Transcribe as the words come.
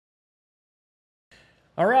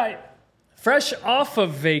All right. Fresh off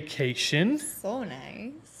of vacation. So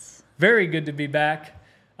nice. Very good to be back.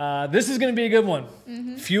 This is going to be a good one.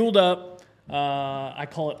 Fueled up. I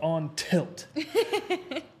call it on tilt.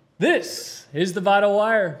 This is the Vital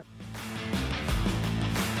Wire.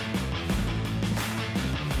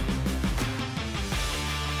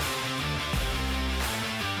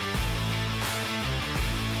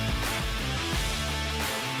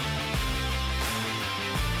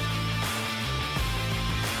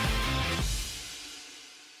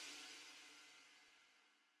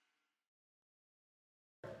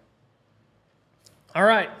 All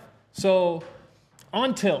right, so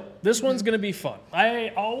on tilt. This one's going to be fun.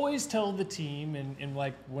 I always tell the team, and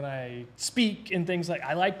like when I speak and things like,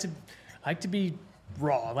 I like to be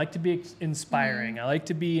raw. I like to be inspiring. I like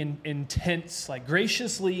to be intense, like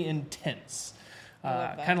graciously intense.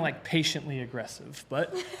 Kind of like patiently aggressive,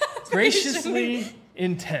 but graciously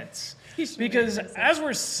intense. Because as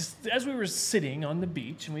we were sitting on the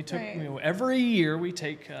beach, and we took every year we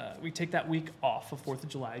take that week off of 4th of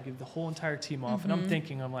July, give the whole entire team off, and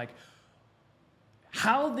I'm like,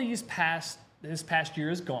 how this past year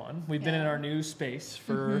has gone. We've been in our new space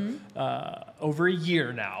for over a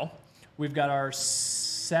year now. We've got our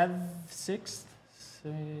sixth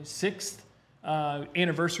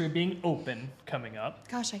anniversary of being open coming up.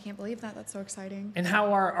 Gosh, I can't believe that. That's so exciting. And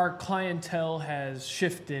how our clientele has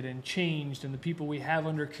shifted and changed, and the people we have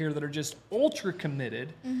under care that are just ultra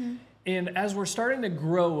committed. And as we're starting to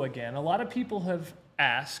grow again, a lot of people have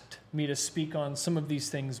asked me to speak on some of these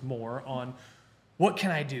things more, on what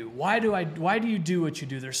can I do? Why do you do what you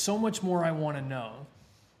do? There's so much more I want to know.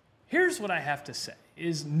 Here's what I have to say,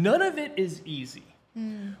 is none of it is easy.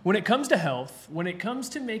 When it comes to health, when it comes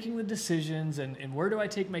to making the decisions and where do I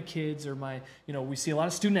take my kids or we see a lot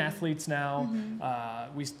of student athletes now.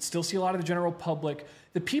 We still see a lot of the general public.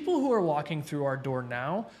 The people who are walking through our door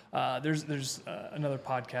now, there's another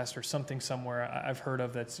podcast or something somewhere I've heard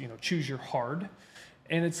of that's, choose your hard.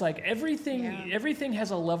 And it's like everything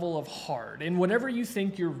has a level of hard. And whenever you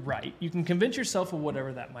think you're right, you can convince yourself of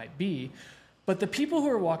whatever that might be. But the people who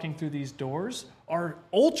are walking through these doors are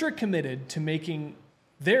ultra committed to making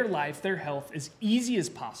their life, their health, as easy as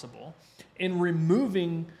possible and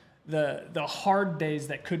removing the hard days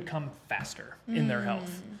that could come faster in their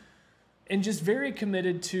health. And just very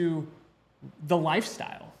committed to the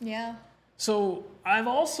lifestyle. Yeah. So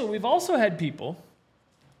we've also had people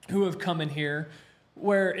who have come in here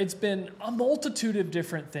where it's been a multitude of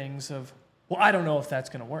different things of, well, I don't know if that's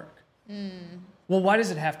going to work. Well, why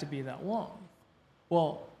does it have to be that long?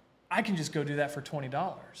 Well, I can just go do that for $20.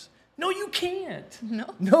 No, you can't.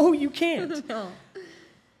 No, you can't. No.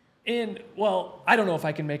 And, well, I don't know if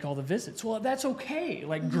I can make all the visits. Well, that's okay.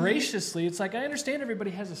 Like, graciously, it's like, I understand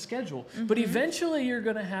everybody has a schedule, but eventually you're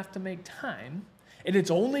going to have to make time, and it's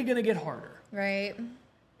only going to get harder. Right.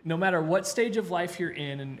 No matter what stage of life you're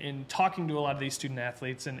in, and talking to a lot of these student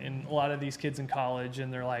athletes and a lot of these kids in college,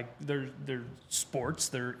 and they're sports,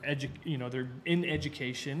 they're in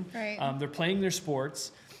education, right. They're playing their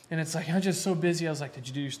sports, and it's like, I'm just so busy. I was like, did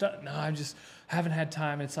you do your stuff? No, I just haven't had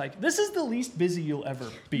time. It's like, this is the least busy you'll ever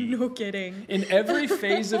be. No kidding. In every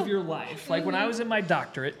phase of your life. Like when I was in my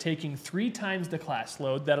doctorate, taking 3 times the class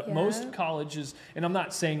load that most colleges, and I'm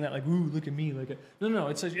not saying that like, ooh, look at me. No,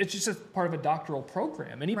 it's just a part of a doctoral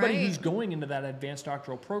program. Anybody who's going into that advanced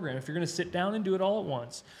doctoral program, if you're going to sit down and do it all at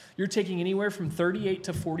once, you're taking anywhere from 38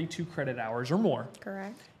 to 42 credit hours or more.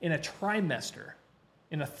 Correct. In a trimester,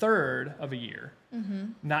 in a third of a year,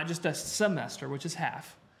 not just a semester, which is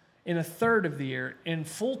half. In a third of the year, and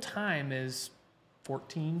full time is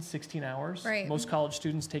 14, 16 hours. Right. Most college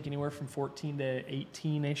students take anywhere from 14 to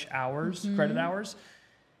 18-ish hours, credit hours.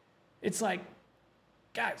 It's like,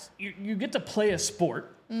 guys, you get to play a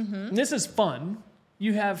sport. And this is fun.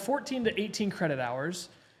 You have 14 to 18 credit hours.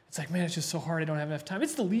 It's like, man, it's just so hard. I don't have enough time.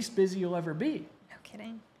 It's the least busy you'll ever be. No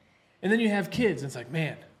kidding. And then you have kids, and it's like,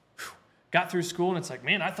 man, got through school, and it's like,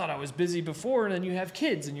 man, I thought I was busy before, and then you have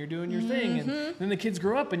kids, and you're doing your thing, and then the kids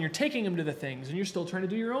grow up, and you're taking them to the things, and you're still trying to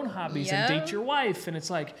do your own hobbies and date your wife, and it's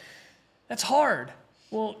like, that's hard.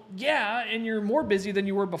 Well, yeah, and you're more busy than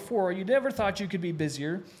you were before. You never thought you could be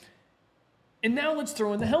busier. And now let's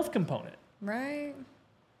throw in the health component. Right.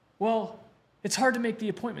 Well, it's hard to make the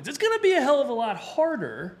appointments. It's going to be a hell of a lot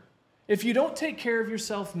harder if you don't take care of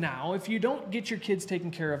yourself now, if you don't get your kids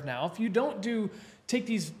taken care of now, if you don't take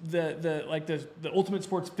these the Ultimate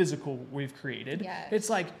Sports Physical we've created. Yes. It's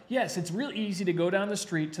like, yes, it's real easy to go down the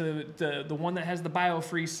street to the one that has the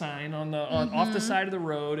BioFree sign on off the side of the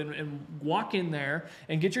road and walk in there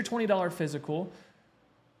and get your $20 physical,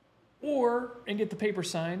 and get the paper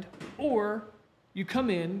signed, or you come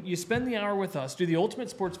in, you spend the hour with us, do the Ultimate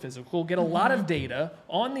Sports Physical, get a lot of data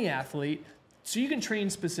on the athlete so you can train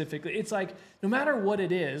specifically. It's like, no matter what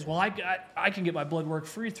it is, well, I can get my blood work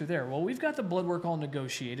free through there. Well, we've got the blood work all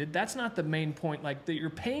negotiated. That's not the main point, like that you're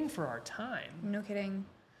paying for our time. No kidding.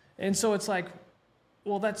 And so it's like,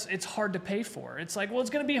 well, it's hard to pay for. It's like, well, it's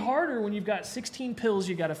going to be harder when you've got 16 pills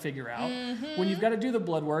you got to figure out, when you've got to do the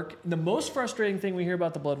blood work. The most frustrating thing we hear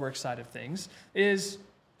about the blood work side of things is,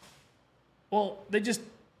 well, they just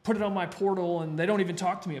put it on my portal and they don't even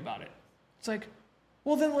talk to me about it. It's like,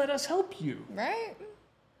 well, then let us help you. Right.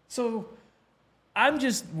 So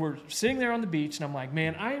we're sitting there on the beach and I'm like,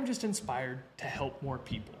 man, I am just inspired to help more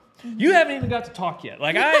people. You haven't even got to talk yet.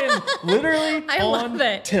 Like, I am literally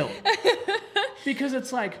on tilt. Because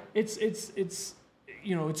it's like, it's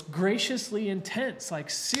graciously intense.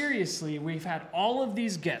 Like, seriously, we've had all of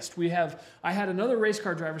these guests. I had another race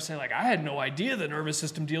car driver say, like, I had no idea the nervous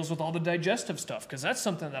system deals with all the digestive stuff, because that's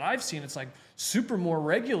something that I've seen. It's like super more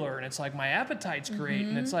regular, and it's like my appetite's great.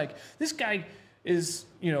 And it's like, this guy is,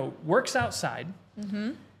 works outside.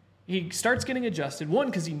 He starts getting adjusted. One,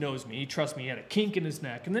 because he knows me. He trusts me. He had a kink in his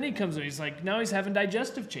neck. And then he comes in. He's like, now he's having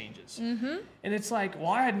digestive changes. And it's like,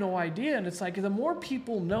 well, I had no idea. And it's like, the more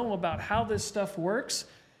people know about how this stuff works,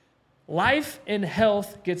 life and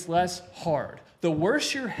health gets less hard. The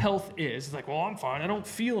worse your health is, it's like, well, I'm fine. I don't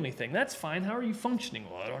feel anything. That's fine. How are you functioning?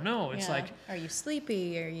 Well, I don't know. It's like, are you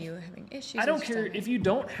sleepy? Are you having issues? I don't care if you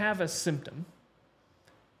don't have a symptom.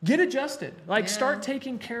 Get adjusted. Start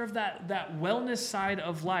taking care of that wellness side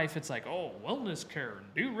of life. It's like, oh, wellness care,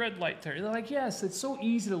 do red light therapy. They're like, yes, it's so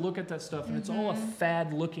easy to look at that stuff, and it's all a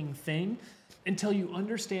fad-looking thing until you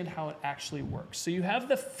understand how it actually works. So you have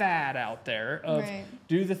the fad out there of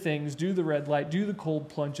do the things, do the red light, do the cold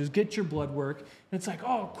plunges, get your blood work. And it's like,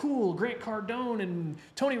 oh, cool, Grant Cardone and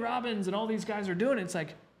Tony Robbins and all these guys are doing it. It's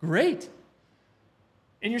like, great.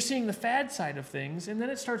 And you're seeing the fad side of things, and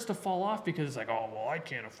then it starts to fall off because it's like, oh, well, I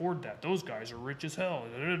can't afford that. Those guys are rich as hell.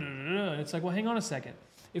 And it's like, well, hang on a second.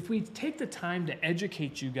 If we take the time to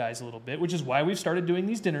educate you guys a little bit, which is why we've started doing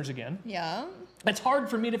these dinners again. Yeah. It's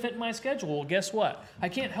hard for me to fit in my schedule. Well, guess what? I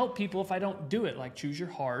can't help people if I don't do it. Like, choose your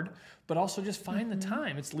hard, but also just find the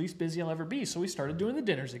time. It's the least busy I'll ever be. So we started doing the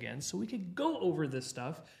dinners again so we could go over this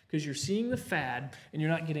stuff, because you're seeing the fad and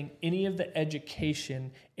you're not getting any of the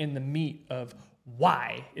education in the meat of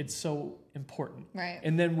why it's so important. Right.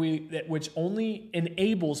 And then which only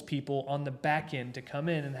enables people on the back end to come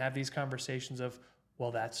in and have these conversations of,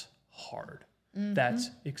 well, that's hard. That's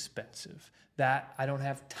expensive. That I don't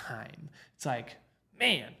have time. It's like,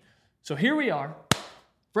 man. So here we are,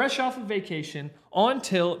 fresh off of vacation, on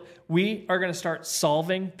tilt. We are going to start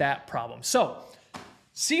solving that problem. So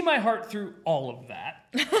see my heart through all of that,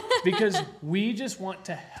 because we just want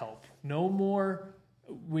to help. No more.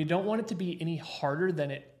 We don't want it to be any harder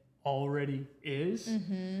than it already is.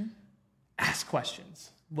 Ask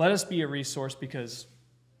questions. Let us be a resource, because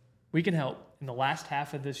we can help. In the last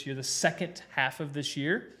half of this year, the second half of this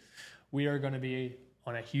year, we are going to be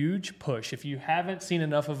on a huge push. If you haven't seen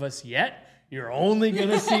enough of us yet, you're only going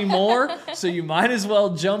to see more. So you might as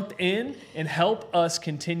well jump in and help us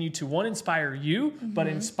continue to, one, inspire you, but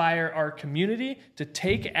inspire our community to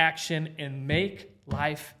take action and make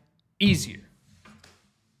life easier.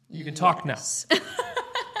 You can talk now.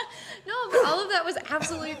 No, but all of that was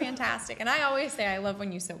absolutely fantastic. And I always say I love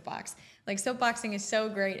when you soapbox. Like, soapboxing is so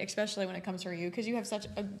great, especially when it comes for you, because you have such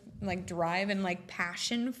a drive and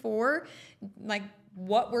passion for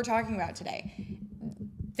what we're talking about today.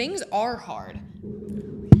 Things are hard,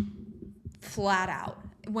 flat out.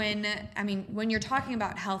 When you're talking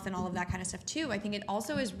about health and all of that kind of stuff too, I think it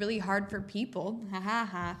also is really hard for people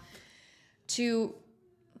to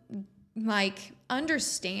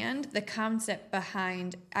understand the concept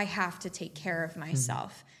behind I have to take care of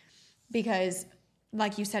myself, because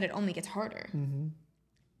like you said, it only gets harder.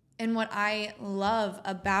 And what I love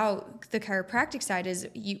about the chiropractic side is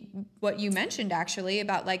what you mentioned actually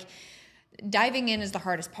about diving in is the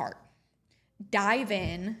hardest part. Dive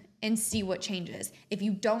in and see what changes. If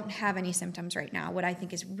you don't have any symptoms right now, what I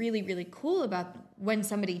think is really, really cool about when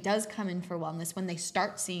somebody does come in for wellness, when they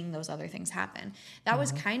start seeing those other things happen, that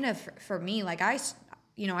was kind of for me, I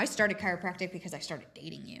started chiropractic because I started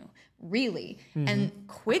dating you, really, and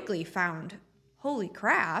quickly found, holy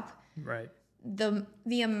crap, right?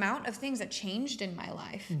 The amount of things that changed in my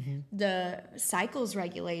life, the cycles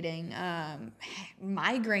regulating,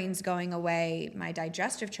 migraines going away, my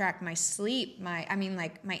digestive tract, my sleep, my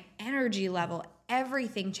energy level,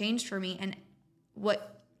 everything changed for me. And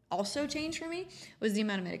what also changed for me was the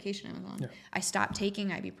amount of medication I was on. Yeah. I stopped taking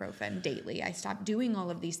ibuprofen daily. I stopped doing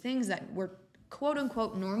all of these things that were quote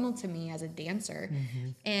unquote normal to me as a dancer.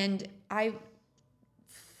 And I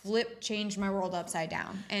changed my world upside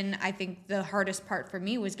down. And I think the hardest part for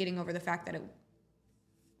me was getting over the fact that it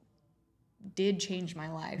did change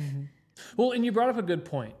my life. Well, and you brought up a good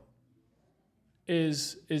point.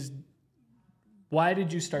 Is why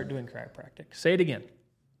did you start doing chiropractic? Say it again.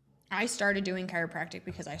 I started doing chiropractic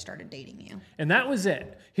because I started dating you. And that was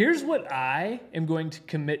it. Here's what I am going to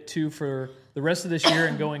commit to for the rest of this year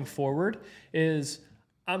and going forward is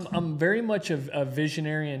I'm very much a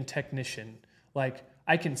visionary and technician. Like,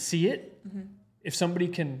 I can see it. If somebody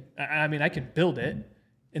can, I mean, I can build it,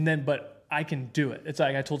 and then, but I can do it. It's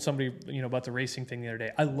like I told somebody, about the racing thing the other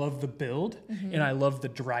day. I love the build and I love the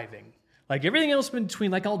driving. Like, everything else in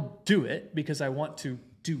between, like, I'll do it because I want to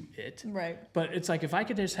do it. Right. But it's like, if I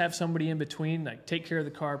could just have somebody in between, like, take care of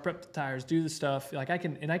the car, prep the tires, do the stuff, like, I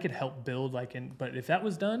could help build, but if that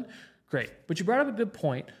was done, great. But you brought up a good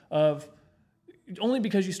point of only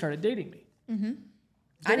because you started dating me.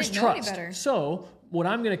 I didn't know any better. So what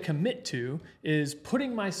I'm going to commit to is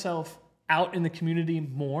putting myself out in the community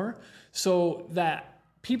more so that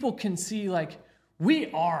people can see, like,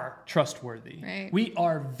 we are trustworthy. Right. We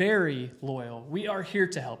are very loyal. We are here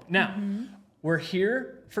to help. Now, we're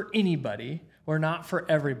here for anybody. We're not for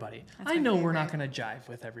everybody. I know we're not going to jive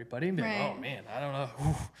with everybody and be like, oh man, I don't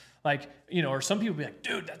know. Like, or some people be like,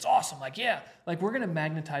 dude, that's awesome. Like, yeah, like, we're going to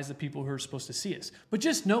magnetize the people who are supposed to see us. But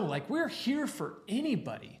just know, like, we're here for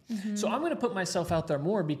anybody. So I'm going to put myself out there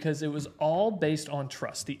more because it was all based on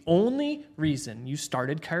trust. The only reason you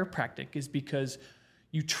started chiropractic is because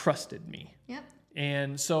you trusted me. Yep.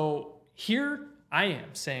 And so here I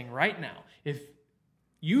am saying right now, if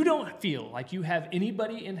you don't feel like you have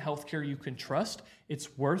anybody in healthcare you can trust,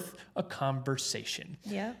 it's worth a conversation.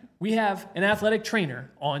 Yep. We have an athletic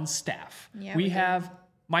trainer on staff. Yeah, we have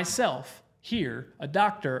myself here, a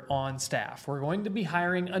doctor on staff. We're going to be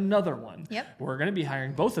hiring another one. Yep. We're going to be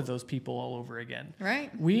hiring both of those people all over again.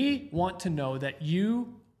 Right. We want to know that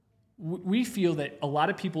we feel that a lot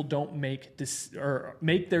of people don't make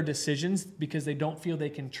their decisions because they don't feel they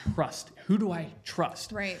can trust. Who do I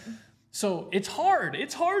trust? Right. So it's hard.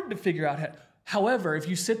 It's hard to figure out how. However, if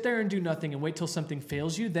you sit there and do nothing and wait till something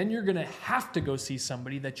fails you, then you're going to have to go see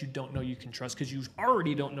somebody that you don't know you can trust because you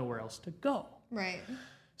already don't know where else to go. Right.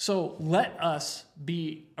 So let us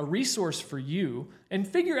be a resource for you and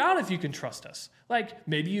figure out if you can trust us. Like,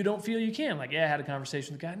 maybe you don't feel you can. Like, yeah, I had a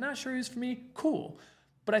conversation with the guy. Not sure he was for me. Cool.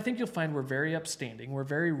 But I think you'll find we're very upstanding. We're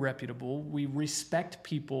very reputable. We respect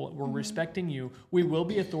people. We're respecting you. We will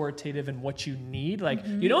be authoritative in what you need. Like,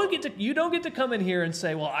 you don't get to come in here and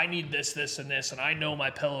say, well, I need this, this, and this, and I know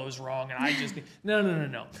my pillow is wrong, and I just need...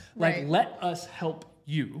 No. Like, Right. let us help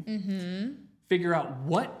you figure out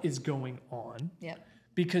what is going on. Yep.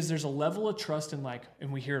 Because there's a level of trust in, like,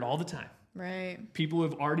 and we hear it all the time. Right. People who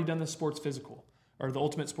have already done the sports physical or the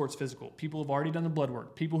ultimate sports physical. People who have already done the blood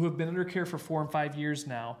work. People who have been under care for 4 and 5 years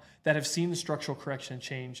now that have seen the structural correction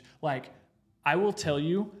change. Like, I will tell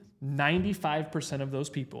you, 95% of those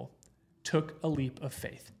people took a leap of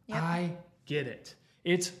faith. Yep. I get it.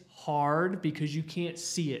 It's hard because you can't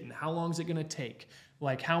see it. And how long is it going to take?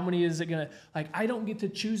 Like, how many is it going to... Like, I don't get to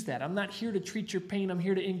choose that. I'm not here to treat your pain. I'm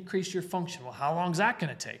here to increase your function. Well, how long is that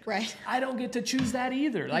going to take? Right. I don't get to choose that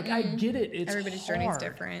either. Like, I get it. It's Everybody's hard. journey is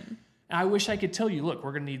different. I wish I could tell you, look,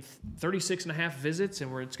 we're going to need 36 and a half visits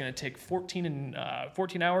and it's going to take 14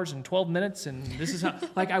 hours and 12 minutes. And this is how,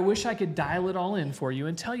 like, I wish I could dial it all in for you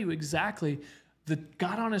and tell you exactly. The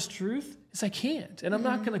God honest truth is I can't, and I'm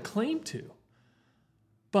not going to claim to.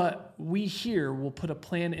 But we here will put a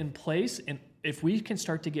plan in place. And if we can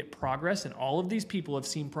start to get progress, and all of these people have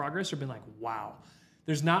seen progress or been like, wow,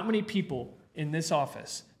 there's not many people in this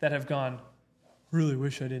office that have gone, really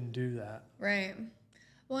wish I didn't do that. Right.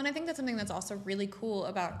 Well, and I think that's something that's also really cool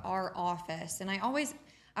about our office. And I always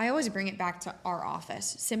bring it back to our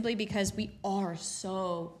office simply because we are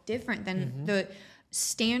so different than the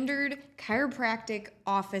standard chiropractic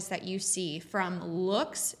office that you see, from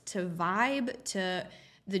looks to vibe to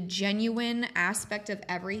the genuine aspect of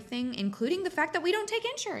everything, including the fact that we don't take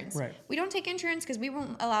insurance. Right. We don't take insurance because we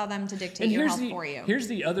won't allow them to dictate your health for you. Here's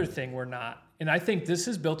the other thing we're not, and I think this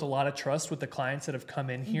has built a lot of trust with the clients that have come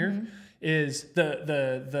in here, is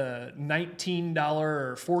the $19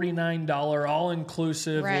 or $49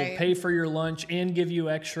 all-inclusive, Right. we'll pay for your lunch and give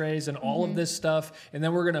you x-rays and all of this stuff, and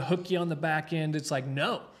then we're going to hook you on the back end. It's like,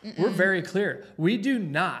 no, we're very clear. We do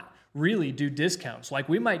not really do discounts. Like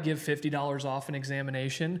we might give $50 off an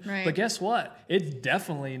examination, Right. but guess what? It's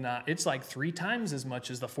definitely not. It's like 3 times as much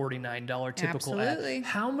as the $49 typical Absolutely. ad.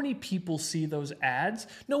 How many people see those ads?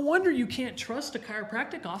 No wonder you can't trust a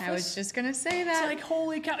chiropractic office. I was just going to say that. It's like,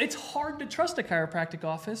 holy cow. It's hard to trust a chiropractic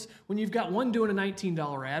office when you've got one doing a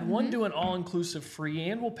 $19 ad, one doing all-inclusive free,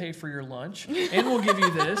 and we'll pay for your lunch, and we'll give you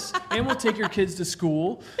this, and we'll take your kids to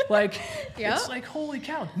school. Like, Yep. It's like, holy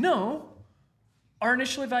cow. No. Our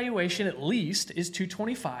initial evaluation at least is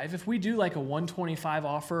 $225. If we do like a $125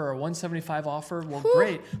 offer or a $175 offer, well,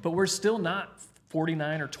 great. But we're still not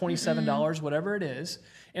 $49 or $27, whatever it is.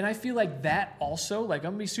 And I feel like that also, like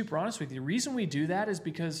I'm going to be super honest with you. The reason we do that is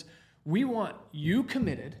because we want you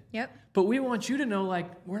committed. Yep. But we want you to know, like,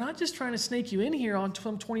 we're not just trying to snake you in here on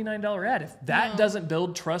some $29 ad. If that doesn't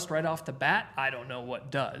build trust right off the bat, I don't know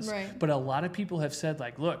what does. Right. But a lot of people have said,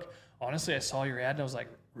 like, look, honestly, I saw your ad and I was like,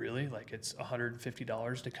 really? Like, it's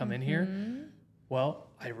 $150 to come in here? Well,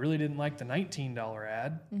 I really didn't like the $19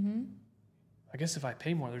 ad. I guess if I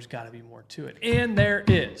pay more, there's got to be more to it. And there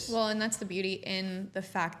is. Well, and that's the beauty in the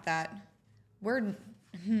fact that we're,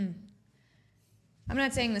 I'm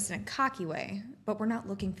not saying this in a cocky way, but we're not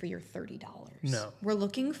looking for your $30. No. We're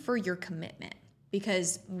looking for your commitment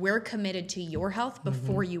because we're committed to your health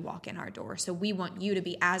before you walk in our door. So we want you to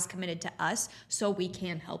be as committed to us so we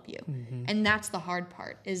can help you. And that's the hard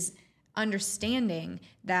part is understanding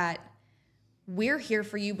that we're here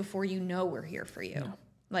for you before you know we're here for you. No.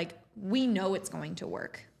 Like we know it's going to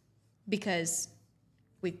work because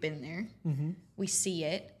we've been there. We see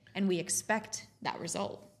it and we expect that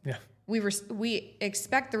result. Yeah. We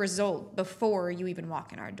expect the result before you even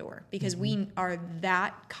walk in our door because we are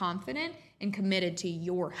that confident and committed to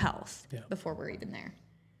your health before we're even there.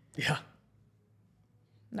 Yeah.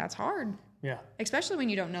 That's hard, Yeah. especially when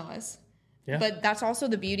you don't know us. Yeah. But that's also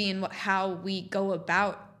the beauty in how we go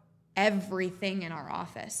about everything in our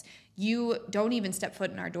office. You don't even step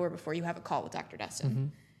foot in our door before you have a call with Dr.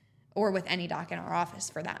 Dustin or with any doc in our office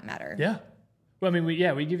for that matter. Yeah. Well, I mean, we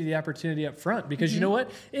give you the opportunity up front because you know what?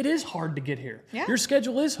 It is hard to get here. Yeah. Your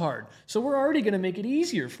schedule is hard. So we're already going to make it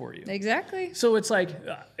easier for you. Exactly. So it's like,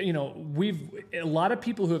 a lot of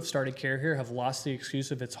people who have started care here have lost the excuse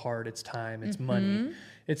of it's hard, it's time, it's money.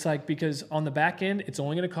 It's like, because on the back end, it's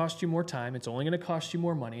only going to cost you more time. It's only going to cost you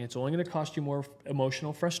more money. It's only going to cost you more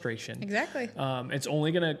emotional frustration. Exactly. It's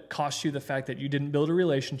only going to cost you the fact that you didn't build a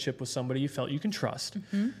relationship with somebody you felt you can trust.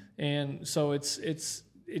 And so it's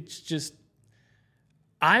just,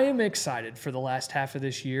 I am excited for the last half of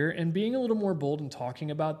this year and being a little more bold in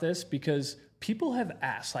talking about this because people have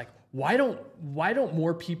asked, like, why don't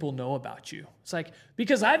more people know about you? It's like,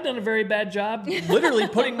 because I've done a very bad job literally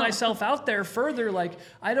putting myself out there further. Like,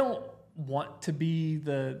 I don't want to be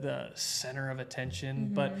the center of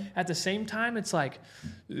attention, but at the same time, it's like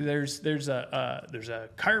there's a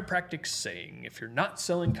chiropractic saying, if you're not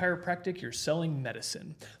selling chiropractic, you're selling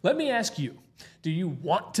medicine. Let me ask you, do you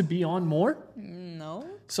want to be on more? No.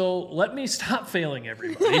 So let me stop failing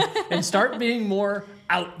everybody and start being more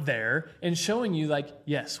out there and showing you, like,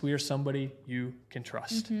 yes, we are somebody you can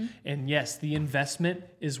trust. And yes, the investment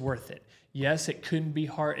is worth it. Yes, it can be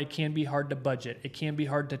hard. It can be hard to budget. It can be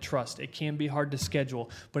hard to trust. It can be hard to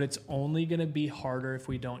schedule, but it's only going to be harder if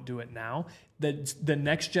we don't do it now. The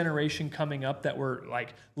next generation coming up that we're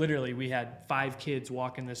like, literally, we had 5 kids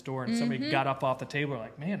walk in this door and somebody got up off the table. We're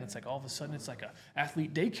like, man, it's like all of a sudden it's like a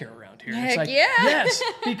athlete daycare around here. Heck It's like, yeah. yes,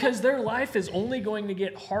 because their life is only going to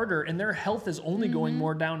get harder and their health is only going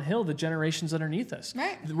more downhill the generations underneath us.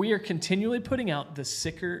 Right. We are continually putting out the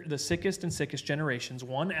sickest and sickest generations,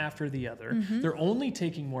 one after the other. They're only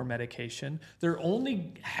taking more medication. They're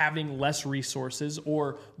only having less resources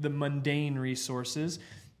or the mundane resources.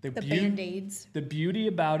 The Band-Aids. The beauty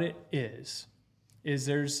about it is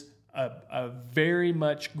there's a very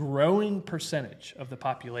much growing percentage of the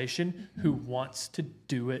population who wants to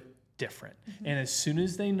do it different. And as soon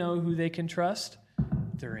as they know who they can trust,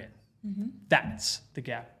 they're in. That's the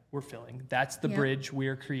gap we're filling. That's the bridge we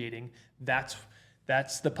are creating. That's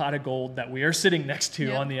the pot of gold that we are sitting next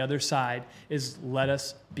to on the other side, is let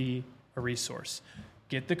us be a resource.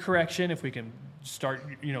 Get the correction. If we can start,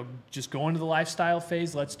 just go into the lifestyle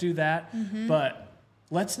phase, let's do that. But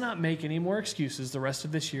let's not make any more excuses the rest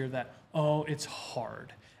of this year that, oh, it's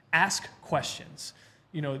hard. Ask questions.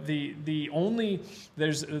 There's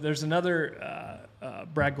another,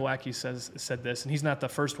 Brad Glowacki said this, and he's not the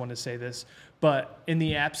first one to say this, but in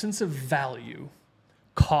the absence of value,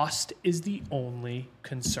 cost is the only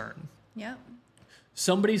concern. Yep.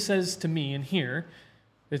 Somebody says to me in here,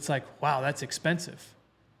 it's like, wow, that's expensive.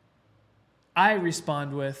 I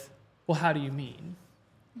respond with, well, how do you mean?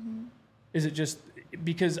 Is it just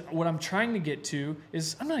because what I'm trying to get to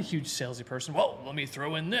is I'm not a huge salesy person. Well, let me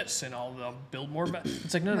throw in this and I'll build more.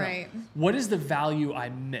 It's like, no. What is the value I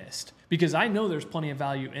missed? Because I know there's plenty of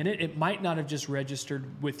value in it. It might not have just registered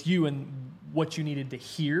with you and what you needed to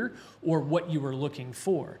hear or what you were looking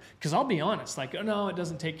for. Because I'll be honest, like, oh, no, it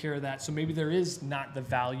doesn't take care of that. So maybe there is not the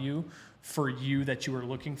value for you that you were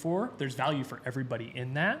looking for. There's value for everybody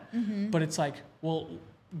in that. But it's like, well,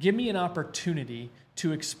 give me an opportunity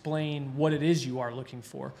to explain what it is you are looking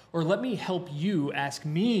for. Or let me help you ask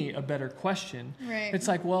me a better question. Right. It's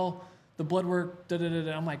like, well, the blood work,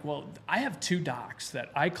 I'm like, well, I have 2 docs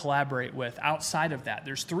that I collaborate with outside of that.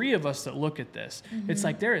 There's 3 of us that look at this. It's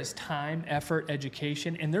like there is time, effort,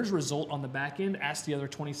 education, and there's result on the back end. Ask the other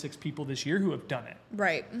 26 people this year who have done it.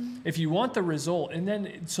 Right. If you want the result, and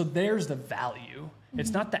then, so there's the value.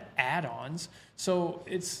 It's not the add-ons. So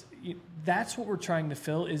that's what we're trying to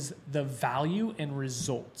fill is the value and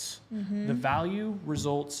results. The value,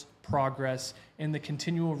 results, progress, and the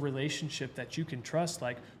continual relationship that you can trust.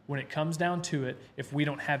 Like when it comes down to it, if we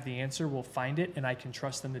don't have the answer, we'll find it, and I can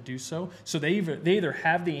trust them to do so. So they either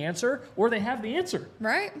have the answer or they have the answer.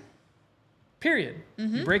 Right. Period.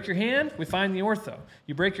 You break your hand, we find the ortho.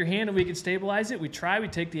 You break your hand and we can stabilize it. We try, we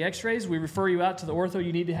take the x-rays, we refer you out to the ortho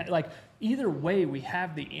you need to like either way, we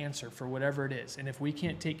have the answer for whatever it is. And if we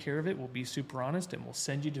can't take care of it, we'll be super honest and we'll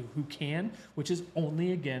send you to who can, which is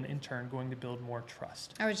only, again, in turn, going to build more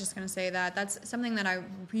trust. I was just going to say that. That's something that I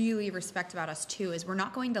really respect about us, too, is we're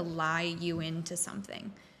not going to lie you into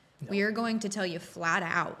something. No. We are going to tell you flat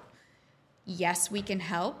out, yes, we can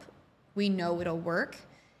help. We know it'll work.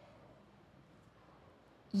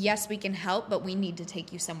 Yes, we can help, but we need to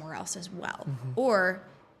take you somewhere else as well. Or,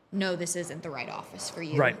 no, this isn't the right office for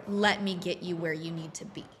you. Right. Let me get you where you need to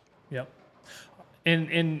be. Yep.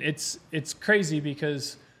 And it's crazy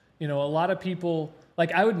because, a lot of people,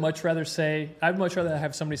 like I'd much rather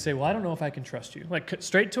have somebody say, well, I don't know if I can trust you. Like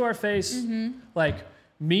straight to our face, like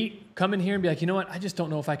come in here and be like, you know what? I just don't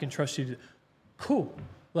know if I can trust you. Cool.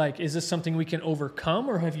 Like, is this something we can overcome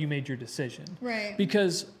or have you made your decision? Right.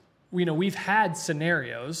 Because we've had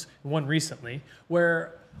scenarios, one recently,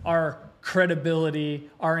 where our credibility,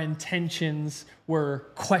 our intentions were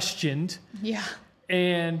questioned. Yeah.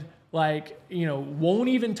 And won't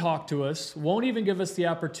even talk to us, won't even give us the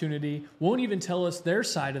opportunity, won't even tell us their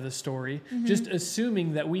side of the story, just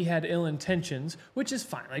assuming that we had ill intentions, which is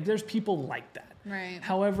fine. Like there's people like that. Right.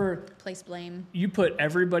 However, place blame. You put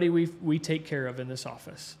everybody we take care of in this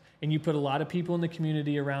office, and you put a lot of people in the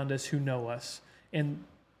community around us who know us, and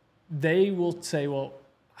they will say, well,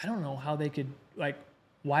 I don't know how they could, that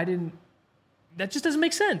just doesn't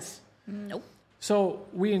make sense. Nope. So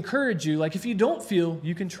we encourage you, if you don't feel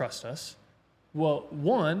you can trust us, well,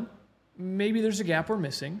 1, maybe there's a gap we're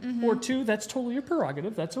missing, or 2, that's totally your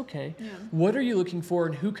prerogative. That's okay. Yeah. What are you looking for,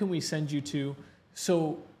 and who can we send you to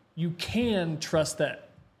so you can trust that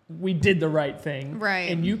we did the right thing, right?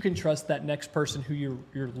 And you can trust that next person who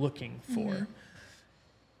you're looking for.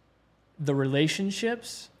 The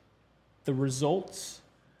relationships, the results,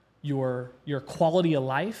 your quality of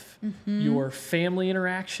life, your family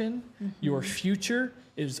interaction, your future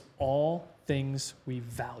is all things we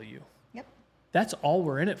value. Yep. That's all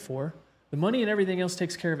we're in it for. The money and everything else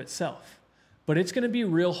takes care of itself. But it's going to be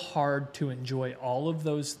real hard to enjoy all of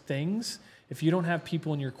those things if you don't have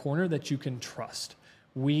people in your corner that you can trust.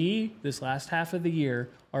 We, this last half of the year,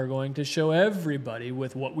 are going to show everybody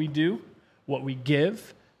with what we do, what we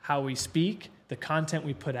give, how we speak, the content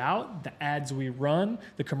we put out, the ads we run,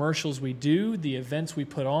 the commercials we do, the events we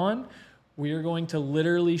put on. We are going to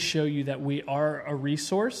literally show you that we are a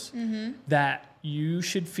resource that you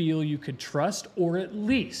should feel you could trust, or at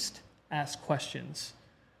least ask questions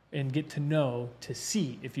and get to know, to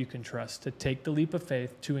see if you can trust, to take the leap of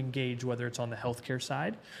faith, to engage, whether it's on the healthcare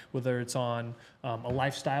side, whether it's on a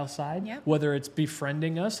lifestyle side, whether it's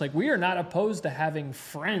befriending us. We are not opposed to having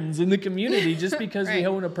friends in the community just because we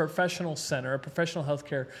own a professional center, a professional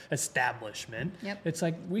healthcare establishment. It's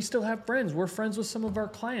we still have friends. We're friends with some of our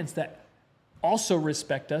clients that also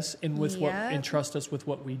respect us and and trust us with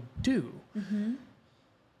what we do.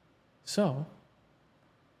 So,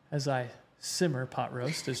 as I simmer pot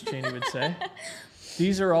roast, as Cheney would say,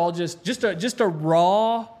 these are all just a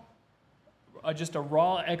raw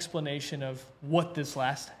explanation of what this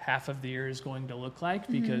last half of the year is going to look like,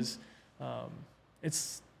 because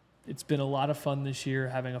it's been a lot of fun this year,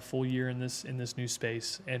 having a full year in this new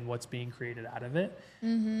space and what's being created out of it,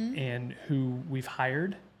 and who we've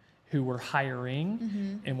hired, who we're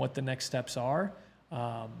hiring, and what the next steps are.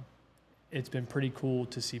 It's been pretty cool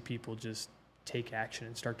to see people just take action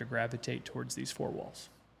and start to gravitate towards these 4 walls.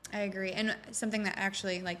 I agree. And something that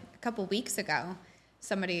actually, a couple weeks ago,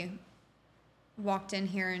 somebody walked in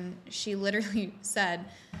here and she literally said,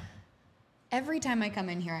 every time I come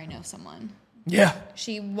in here, I know someone. Yeah.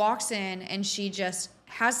 She walks in and she just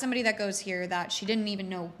has somebody that goes here that she didn't even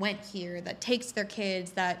know went here, that takes their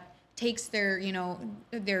kids, that takes their, you know,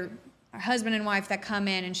 their husband and wife that come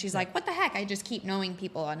in, and she's like, what the heck? I just keep knowing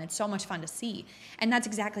people, and it's so much fun to see. And that's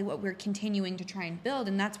exactly what we're continuing to try and build,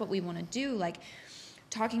 and that's what we want to do. Like,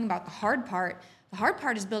 talking about the hard part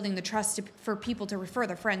is building the trust for people to refer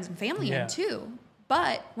their friends and family in too.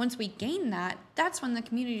 But once we gain that, that's when the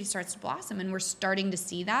community starts to blossom, and we're starting to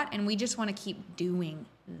see that, and we just want to keep doing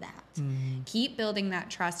that. Keep building that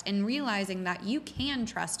trust and realizing that you can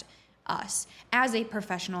trust us as a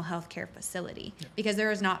professional healthcare facility, because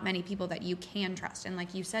there is not many people that you can trust. And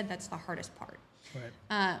like you said, that's the hardest part.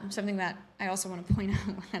 Right. Something that I also want to point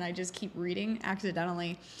out, and I just keep reading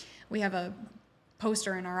accidentally, we have a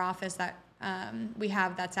poster in our office that we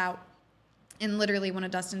have that's out. And literally one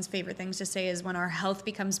of Dustin's favorite things to say is, when our health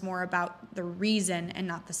becomes more about the reason and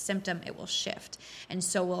not the symptom, it will shift. And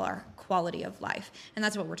so will our quality of life. And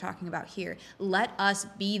that's what we're talking about here. Let us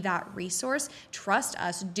be that resource. Trust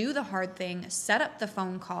us. Do the hard thing. Set up the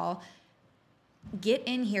phone call. Get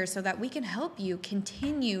in here so that we can help you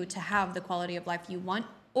continue to have the quality of life you want,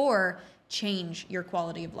 or change your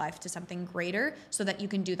quality of life to something greater so that you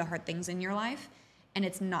can do the hard things in your life, and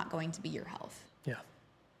it's not going to be your health. Yeah.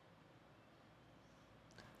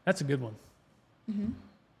 That's a good one.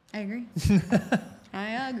 I agree.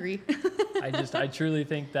 I agree. I truly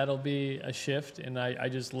think that'll be a shift, and I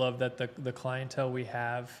just love that the clientele we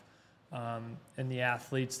have, and the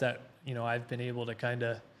athletes that, you know, I've been able to kind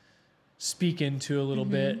of speak into a little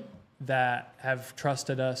bit, that have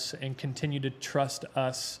trusted us and continue to trust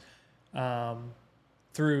us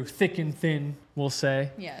through thick and thin, we'll say.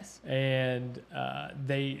 Yes. And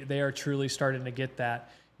they are truly starting to get that.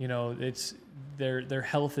 You know, it's their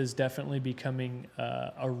health is definitely becoming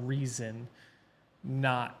a reason,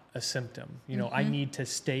 not a symptom. You know, I need to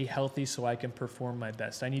stay healthy so I can perform my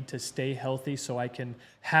best. I need to stay healthy so I can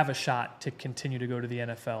have a shot to continue to go to the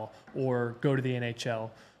NFL or go to the NHL,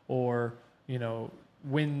 or, you know,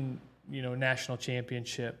 win, you know, national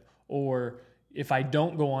championship. Or if I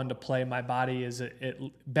don't go on to play, my body is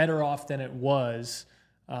better off than it was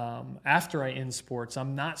after I end sports.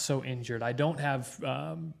 I'm not so injured. I don't have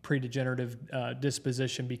pre-degenerative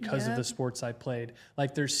disposition because of the sports I played.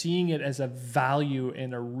 Like, they're seeing it as a value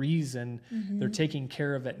and a reason. They're taking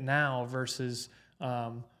care of it now versus,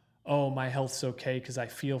 oh, my health's okay because I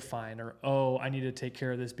feel fine, or, oh, I need to take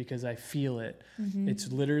care of this because I feel it.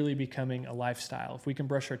 It's literally becoming a lifestyle. If we can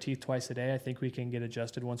brush our teeth twice a day, I think we can get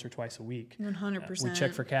adjusted once or twice a week. 100%. We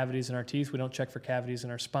check for cavities in our teeth. We don't check for cavities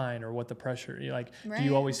in our spine, or what the pressure, you're like, Right. Do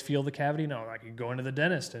you always feel the cavity? No, like, you go into the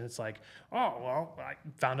dentist and it's like, oh, well, I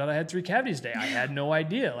found out I had 3 cavities today. I had no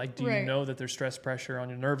idea. Like, do you know that there's stress pressure on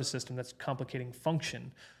your nervous system that's complicating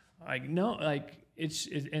function? Like, no, like,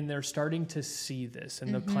 and they're starting to see this,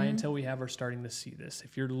 and the clientele we have are starting to see this.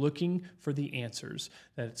 If you're looking for the answers,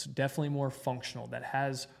 that it's definitely more functional, that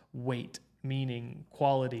has weight, meaning,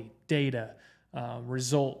 quality, data,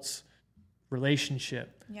 results,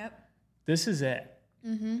 relationship. Yep. This is it.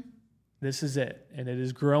 This is it, and it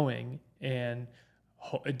is growing. And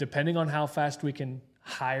depending on how fast we can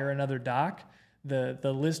hire another doc, the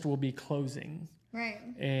list will be closing. Right.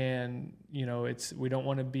 And, you know, we don't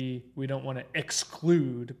want to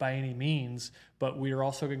exclude by any means, but we are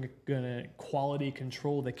also going to quality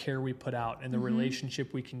control the care we put out and the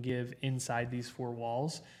relationship we can give inside these 4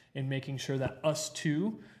 walls, and making sure that us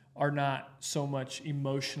too are not so much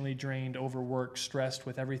emotionally drained, overworked, stressed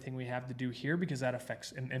with everything we have to do here, because that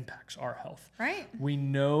affects and impacts our health. Right. We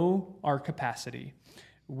know our capacity.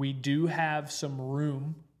 We do have some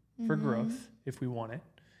room for growth if we want it.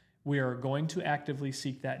 We are going to actively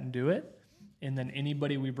seek that and do it. And then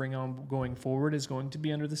anybody we bring on going forward is going to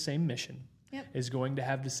be under the same mission, is going to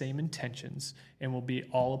have the same intentions, and will be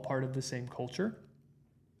all a part of the same culture.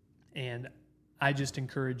 And I just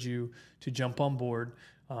encourage you to jump on board.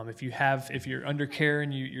 If you're under care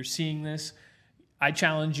and you're seeing this, I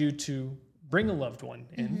challenge you to bring a loved one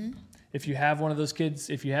in. If you have one of those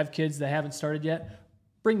kids, if you have kids that haven't started yet,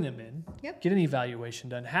 bring them in, get an evaluation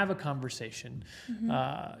done, have a conversation.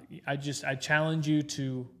 I challenge you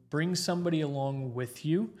to bring somebody along with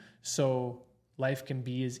you, so life can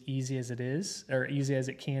be as easy as it is, or easy as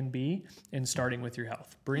it can be, and starting with your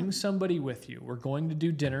health. Bring somebody with you. We're going to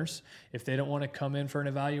do dinners. If they don't want to come in for an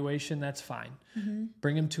evaluation, that's fine.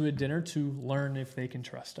 Bring them to a dinner to learn if they can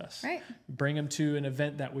trust us. Right. Bring them to an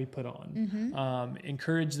event that we put on.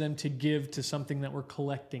 Encourage them to give to something that we're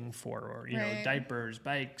collecting for, or, you know, diapers,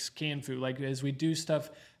 bikes, canned food. Like, as we do stuff,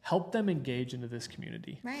 help them engage into this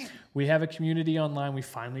community. Right. We have a community online we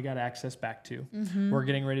finally got access back to. We're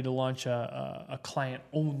getting ready to launch a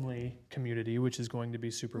client-only community, which is going to be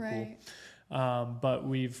super cool. But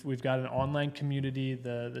we've got an online community,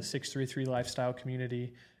 the 633 Lifestyle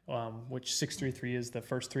community, which 633 is the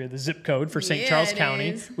first three of the zip code for St. Charles County.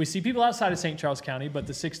 Is. We see people outside of St. Charles County, but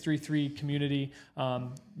the 633 community,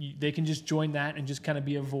 they can just join that and just kind of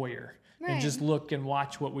be a voyeur. And just look and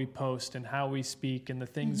watch what we post and how we speak and the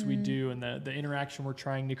things we do and the interaction we're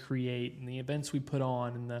trying to create and the events we put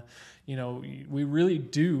on and we really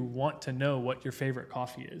do want to know what your favorite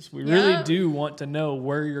coffee is. We really do want to know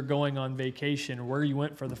where you're going on vacation, where you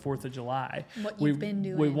went for the 4th of July. What you've been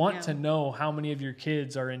doing. We want to know how many of your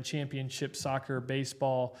kids are in championship soccer,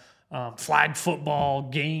 baseball, flag football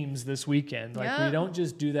games this weekend. Like we don't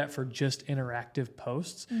just do that for just interactive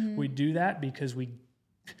posts. We do that because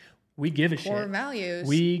we give a shit. Core values.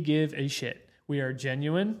 We give a shit. We are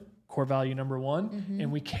genuine, core value number one,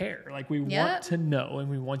 and we care. Like we want to know, and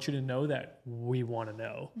we want you to know that we want to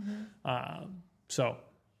know. So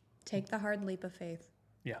take the hard leap of faith.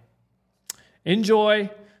 Yeah. Enjoy.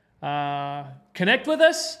 Connect with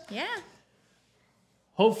us. Yeah.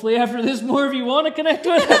 Hopefully after this, more of you want to connect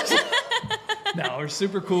with us. No, we're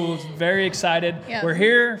super cool. Very excited. Yeah. We're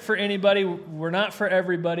here for anybody. We're not for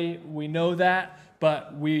everybody. We know that.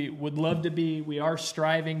 But we would love to be, we are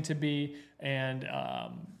striving to be, and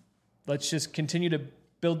let's just continue to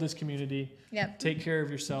build this community. Yep. Take care of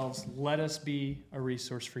yourselves. Let us be a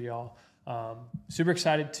resource for y'all. Super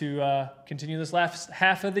excited to continue this last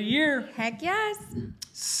half of the year. Heck yes.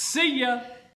 See ya.